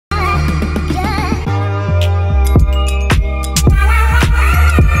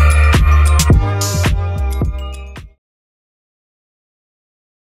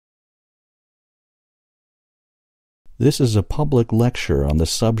This is a public lecture on the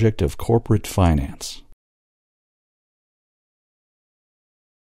subject of corporate finance.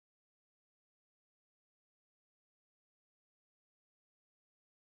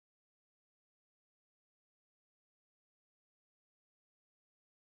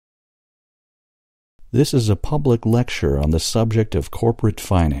 This is a public lecture on the subject of corporate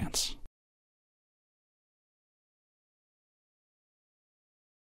finance.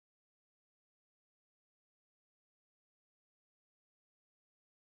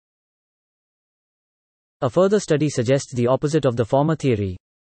 A further study suggests the opposite of the former theory.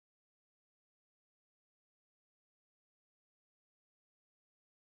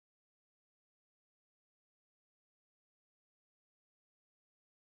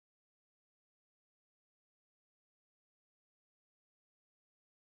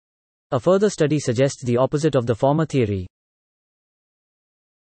 A further study suggests the opposite of the former theory.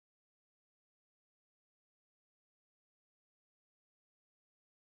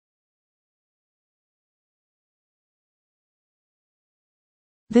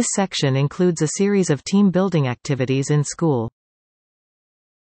 This section includes a series of team-building activities in school.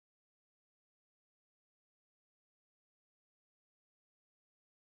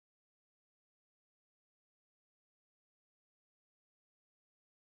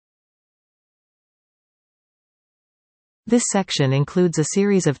 This section includes a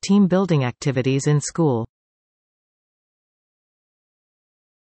series of team-building activities in school.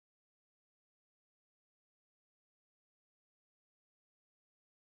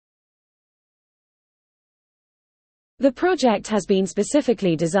 The project has been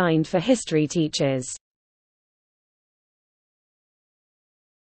specifically designed for history teachers.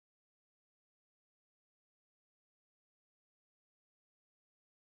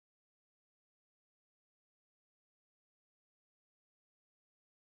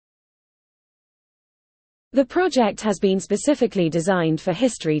 The project has been specifically designed for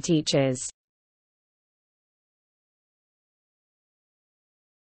history teachers.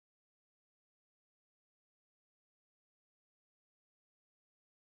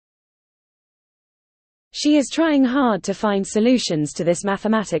 She is trying hard to find solutions to this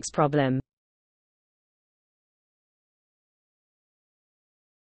mathematics problem.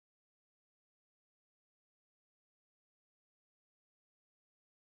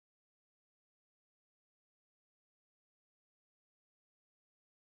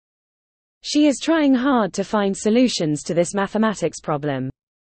 She is trying hard to find solutions to this mathematics problem.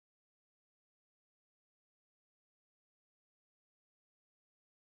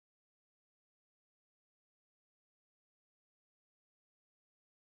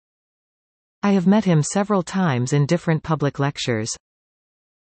 I have met him several times in different public lectures.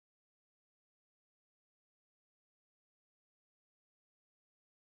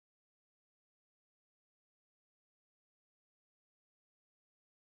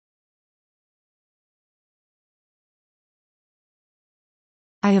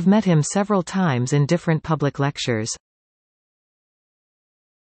 I have met him several times in different public lectures.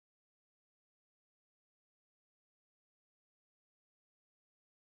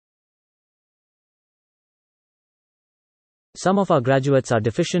 Some of our graduates are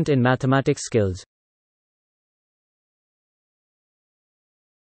deficient in mathematics skills.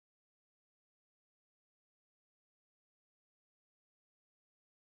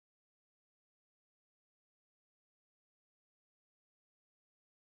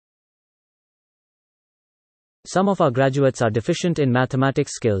 Some of our graduates are deficient in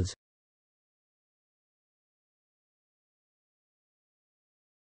mathematics skills.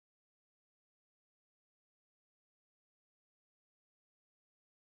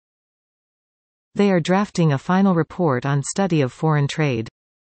 They are drafting a final report on study of foreign trade.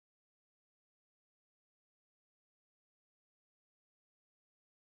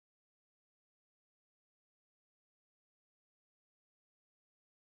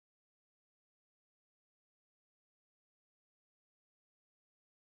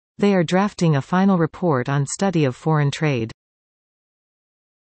 They are drafting a final report on study of foreign trade.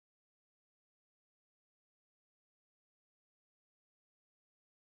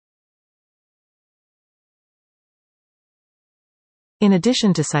 In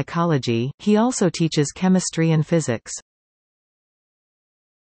addition to psychology, he also teaches chemistry and physics.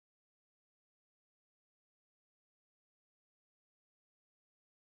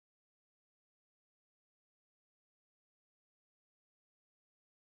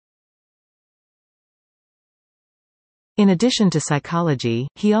 In addition to psychology,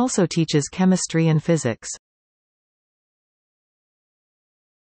 he also teaches chemistry and physics.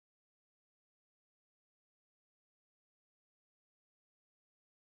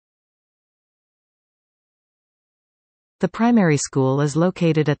 The primary school is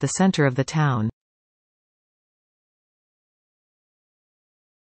located at the center of the town.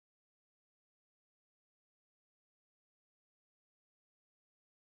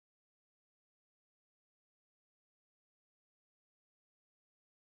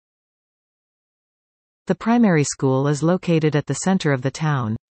 The primary school is located at the center of the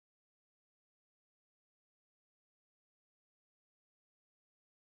town.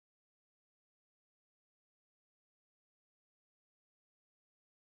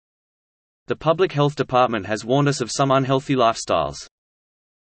 The public health department has warned us of some unhealthy lifestyles.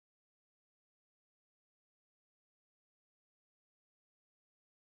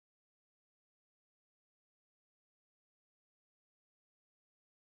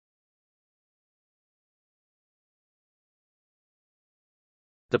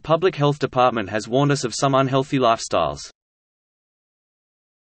 The public health department has warned us of some unhealthy lifestyles.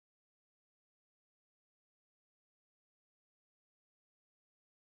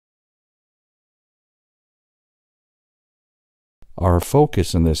 Our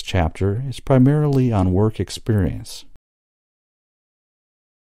focus in this chapter is primarily on work experience.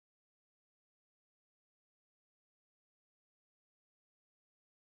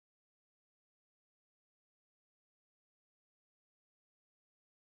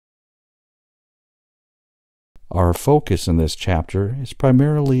 Our focus in this chapter is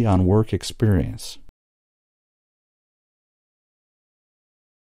primarily on work experience.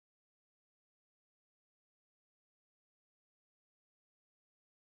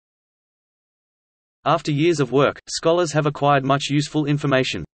 After years of work, scholars have acquired much useful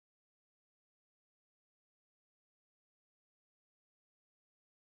information.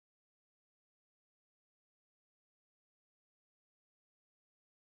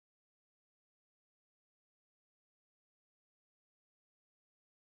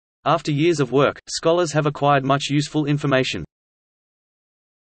 After years of work, scholars have acquired much useful information.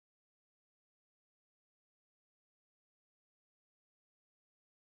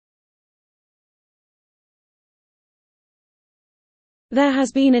 There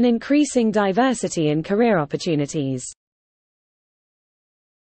has been an increasing diversity in career opportunities.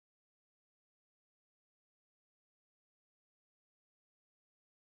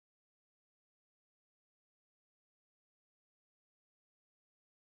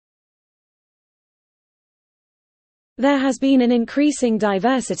 There has been an increasing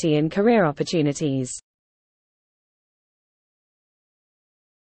diversity in career opportunities.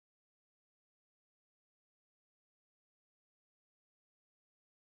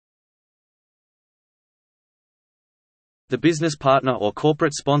 The business partner or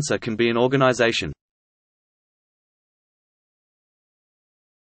corporate sponsor can be an organization.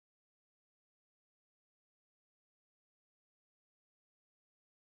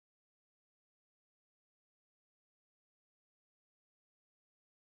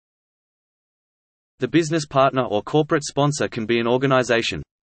 The business partner or corporate sponsor can be an organization.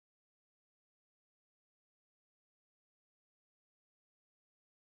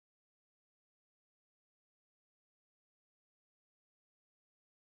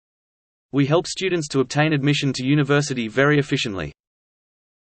 We help students to obtain admission to university very efficiently.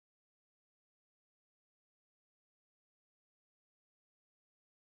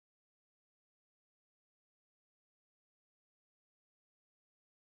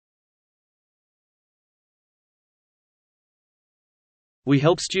 We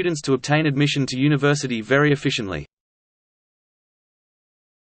help students to obtain admission to university very efficiently.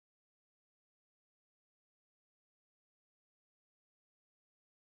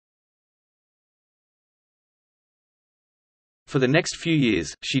 For the next few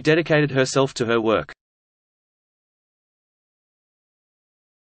years, she dedicated herself to her work.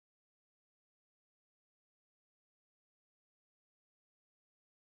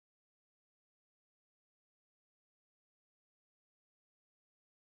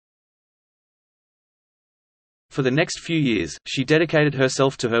 For the next few years, she dedicated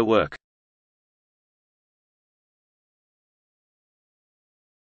herself to her work.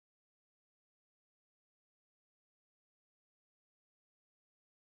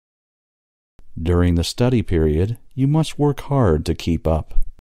 During the study period, you must work hard to keep up.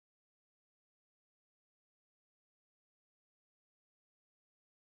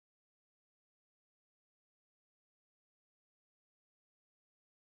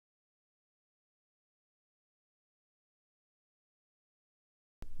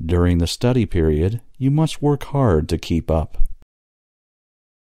 During the study period, you must work hard to keep up.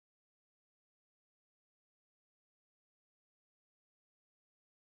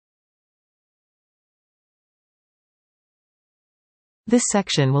 This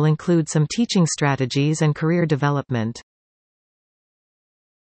section will include some teaching strategies and career development.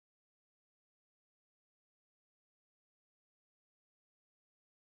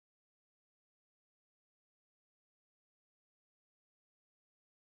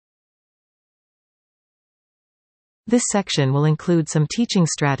 This section will include some teaching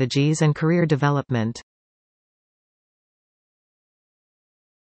strategies and career development.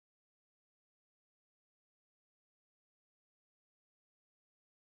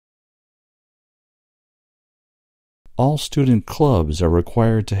 All student clubs are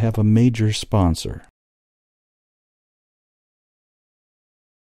required to have a major sponsor.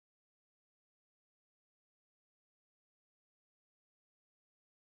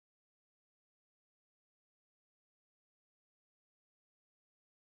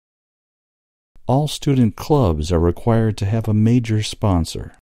 All student clubs are required to have a major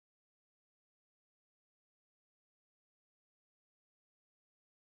sponsor.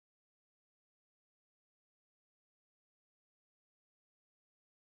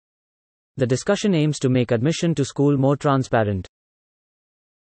 The discussion aims to make admission to school more transparent.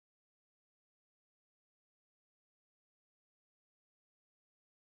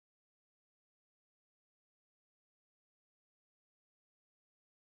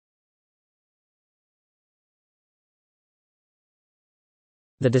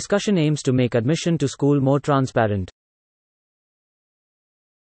 The discussion aims to make admission to school more transparent.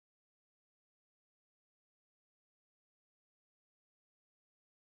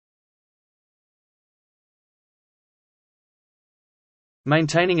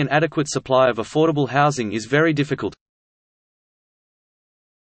 Maintaining an adequate supply of affordable housing is very difficult.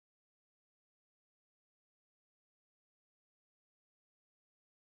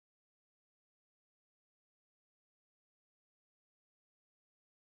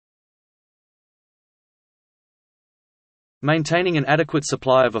 Maintaining an adequate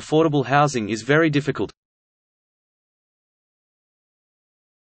supply of affordable housing is very difficult.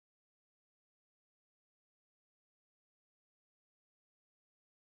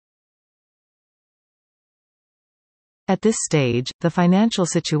 At this stage, the financial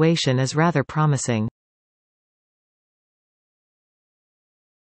situation is rather promising.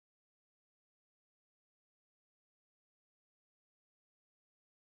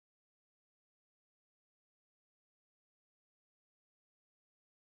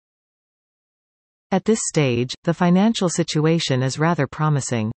 At this stage, the financial situation is rather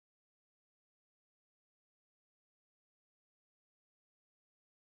promising.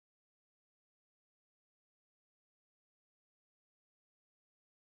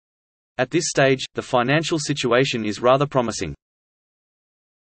 At this stage, the financial situation is rather promising.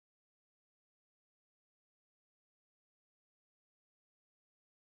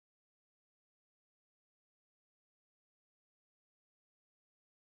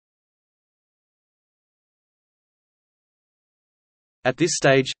 At this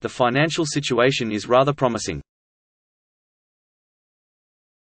stage, the financial situation is rather promising.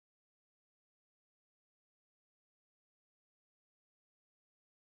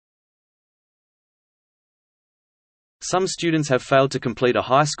 Some students have failed to complete a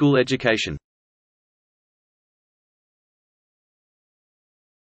high school education.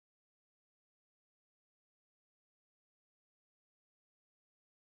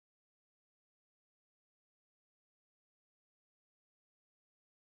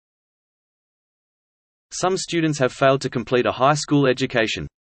 Some students have failed to complete a high school education.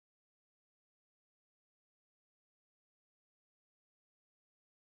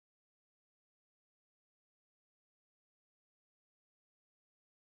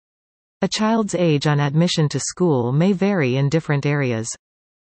 A child's age on admission to school may vary in different areas.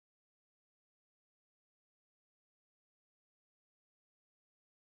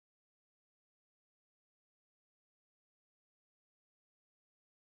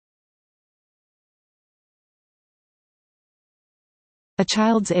 A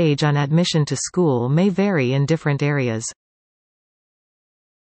child's age on admission to school may vary in different areas.